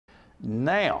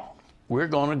Now, we're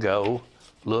going to go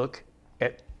look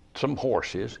at some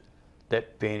horses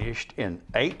that finished in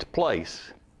 8th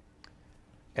place.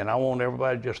 And I want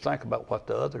everybody to just think about what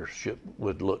the others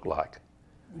would look like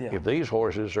if these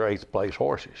horses are 8th place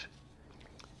horses.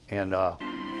 And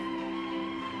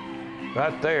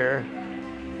right there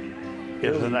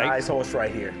is a nice horse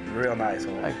right here. Real nice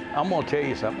horse. Hey, I'm going to tell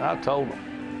you something. I told them,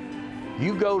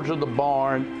 you go to the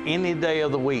barn any day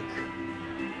of the week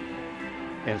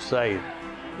and say,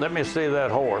 let me see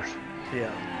that horse.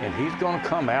 Yeah. And he's going to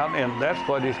come out, and that's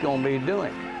what he's going to be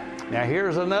doing. Now,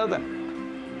 here's another.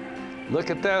 Look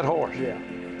at that horse. Yeah.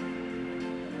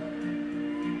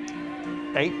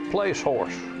 8th place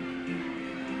horse.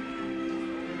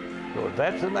 So if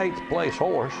that's an 8th place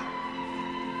horse,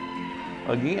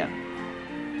 again,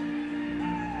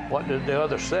 what did the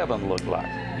other 7 look like?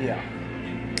 Yeah.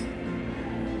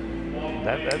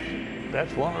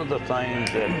 That's one of the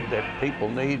things that people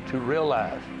need to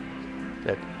realize.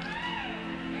 That,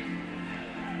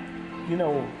 you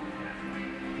know,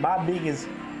 my biggest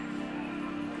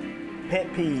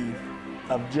pet peeve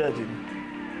of judging,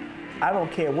 I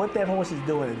don't care what that horse is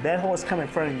doing. If that horse comes in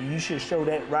front of you, you should show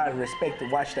that rider respect to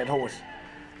watch that horse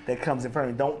that comes in front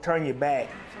of you. Don't turn your back.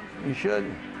 You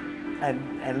shouldn't.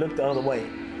 And look the other way.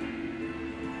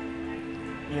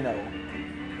 You know,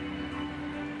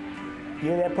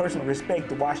 give that person respect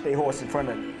to watch their horse in front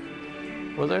of you.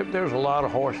 Well, there's a lot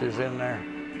of horses in there,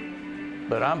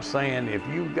 but I'm saying if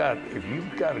you've got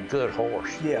a good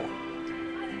horse, yeah,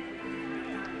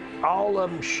 all of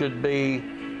them should be.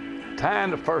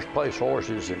 Tying the 1st place horse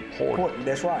is important.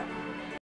 That's right.